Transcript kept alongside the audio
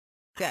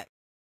check.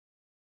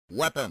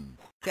 Weapons,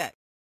 check.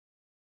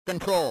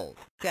 Controls,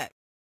 check.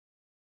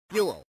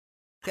 Fuel,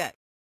 check.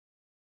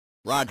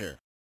 Roger.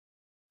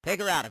 Take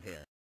her out of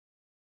here.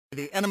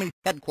 The enemy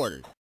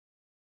headquarters.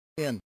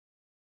 In.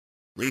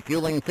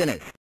 Refueling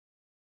finished.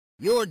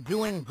 You're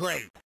doing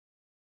great.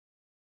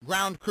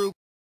 Ground crew.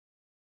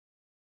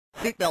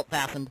 Seatbelt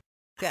fastened.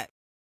 Check.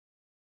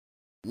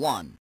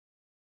 1,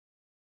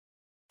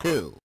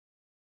 2,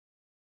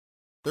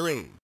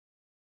 3,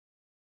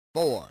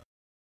 4,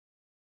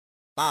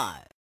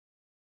 5,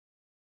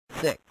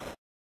 6.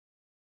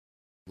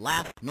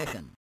 Last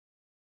mission.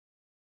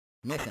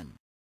 Mission.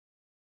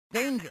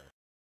 Danger.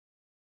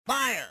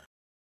 Fire.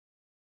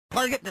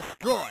 Target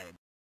destroyed.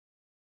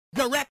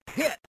 Direct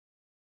hit.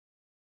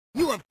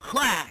 You have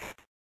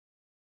crashed.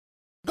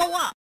 Go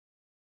up.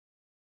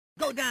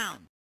 Go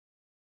down.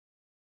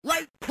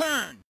 Right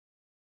turn.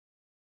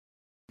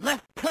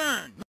 Left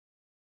turn.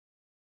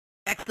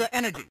 Extra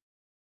energy.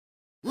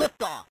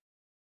 Lift off.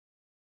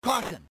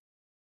 Caution.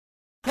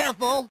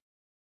 Careful.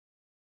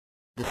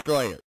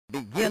 Destroyer.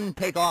 Begin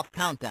takeoff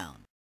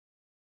countdown.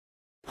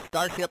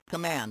 Starship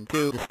Command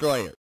to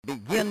Destroyer.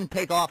 Begin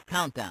takeoff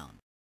countdown.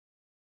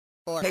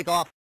 Or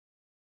takeoff.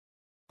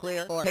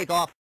 Clear or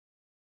takeoff.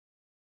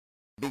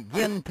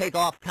 Begin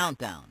takeoff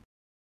countdown.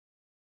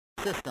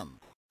 Systems.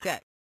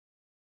 Check.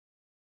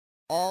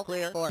 All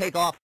clear or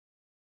takeoff.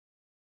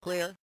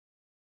 Clear.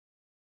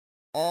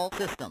 All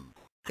systems.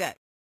 Check.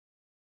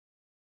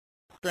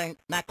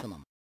 Strength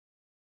maximum.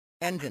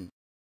 Engine.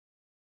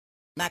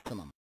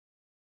 Maximum.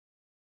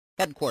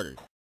 Headquarters.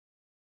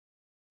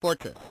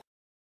 Fortress.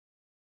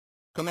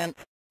 Commence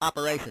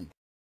operation.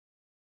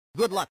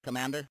 Good luck,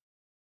 Commander.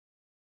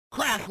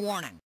 Crash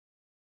warning.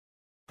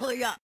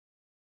 Hurry up.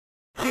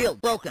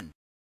 Shield broken.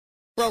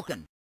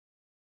 Broken.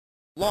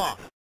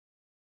 Lost.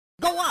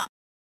 Go up.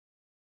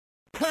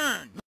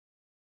 Turn.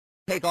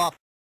 Take off.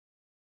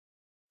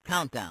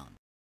 Countdown.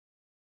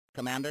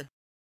 Commander.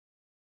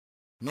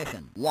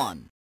 Mission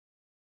 1.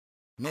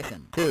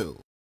 Mission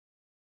 2.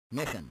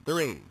 Mission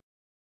 3.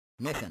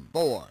 Mission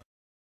 4.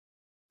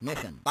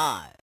 Mission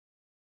 5.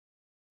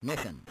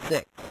 Mission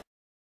 6.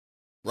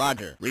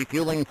 Roger.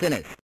 Refueling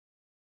finished.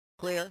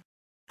 Clear.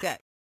 Check.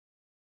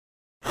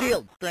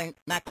 Shield strength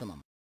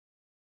maximum.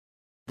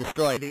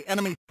 Destroy the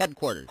enemy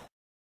headquarters.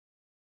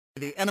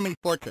 The enemy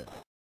fortress.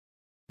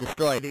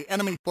 Destroy the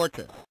enemy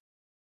fortress.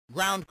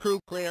 Ground crew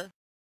clear.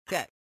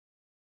 Check.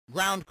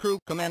 Ground crew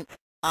commence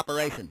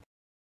operation.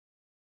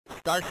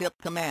 Starship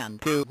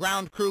Command to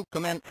ground crew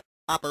commence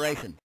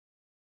operation.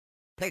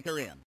 Take her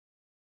in.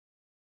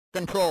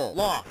 Control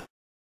lost.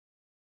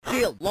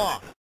 Shield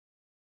lost.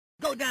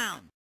 Go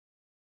down.